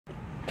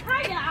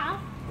Hi, y'all.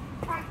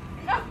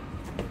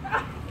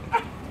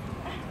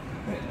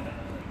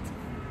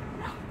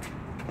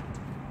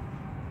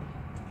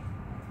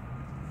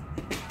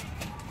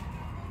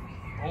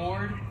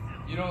 Board?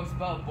 You don't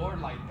spell board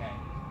like that.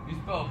 You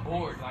spell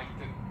board like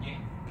the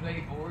game.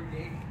 Play board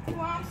game.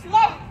 Well, I'm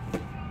slow.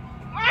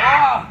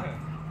 Ah!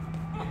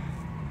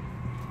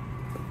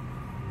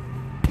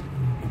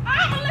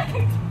 Ah, my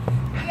leg.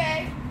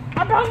 Leg.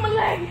 I broke my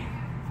leg.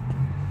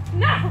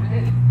 No.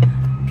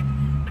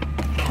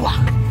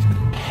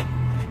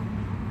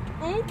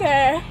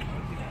 Okay.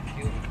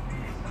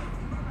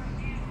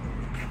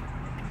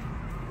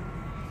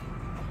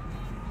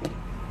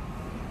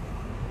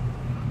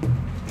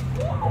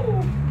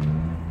 Ooh.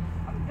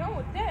 I'm done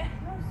with that.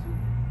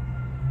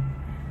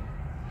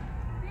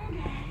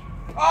 Okay.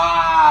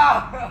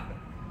 Ah!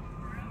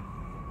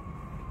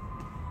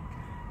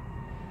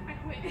 I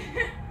quit.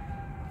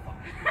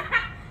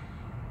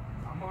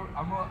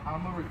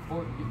 I'm gonna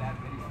record and get that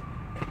video.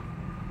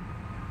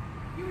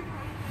 You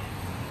recording?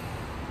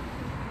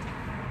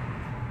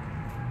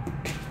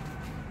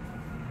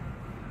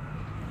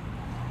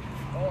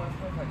 Oh, that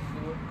smells like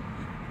sewer.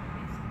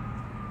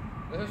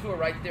 There's a sewer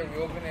right there. We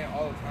open it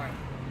all the time.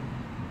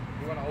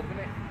 You wanna open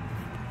it?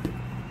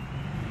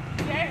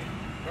 Yeah.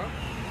 Huh?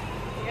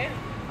 Yeah.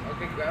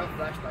 Okay, grab a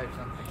flashlight or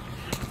something.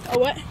 Oh,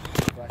 what?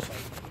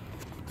 Flashlight.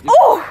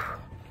 Oh!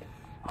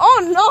 Oh,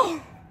 no.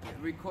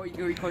 You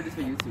can record this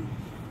for YouTube.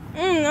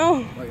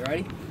 No. Oh, you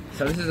ready?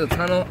 So this is a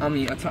tunnel,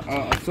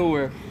 a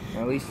sewer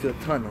that leads to a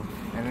tunnel,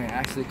 and it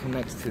actually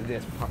connects to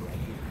this part right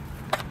here.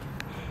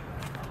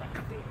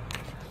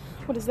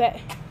 What is that?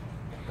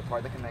 The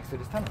part that connects to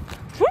this tunnel.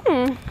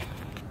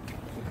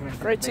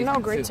 Great to know,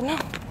 great to know.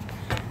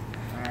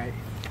 Alright.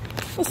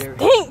 It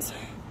stinks.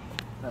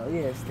 Oh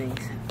yeah, it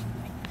stinks.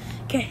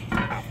 Okay.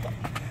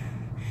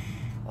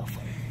 Oh,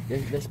 fuck.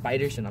 There's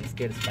spiders, and I'm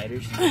scared of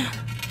spiders.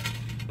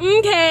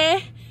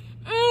 Okay.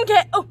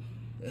 Okay. Oh.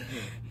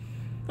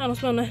 I don't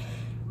smell nothing.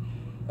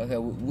 Okay,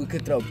 we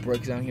could throw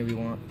bricks down here if we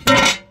want.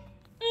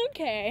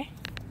 Okay.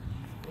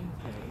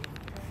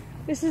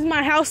 This is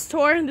my house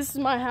tour. This is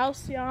my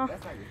house, y'all.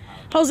 That's not your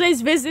house.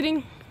 Jose's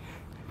visiting.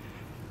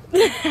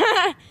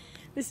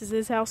 This is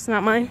his house,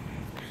 not mine.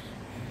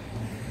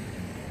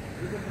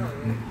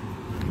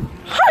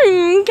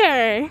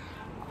 Okay.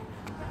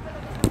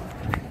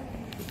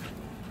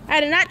 I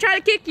did not try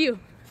to kick you.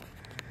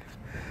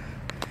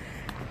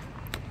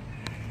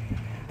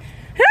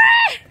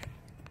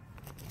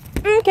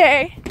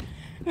 Okay.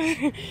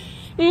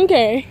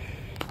 Okay.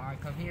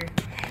 Alright, come here.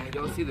 And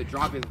you'll see the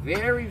drop is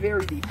very,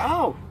 very deep.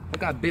 Oh! I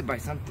got bit by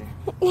something.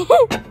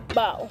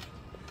 Bow.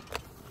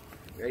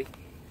 Ready?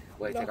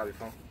 Wait, take out your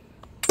phone.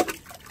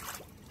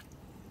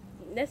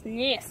 That's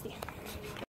nasty.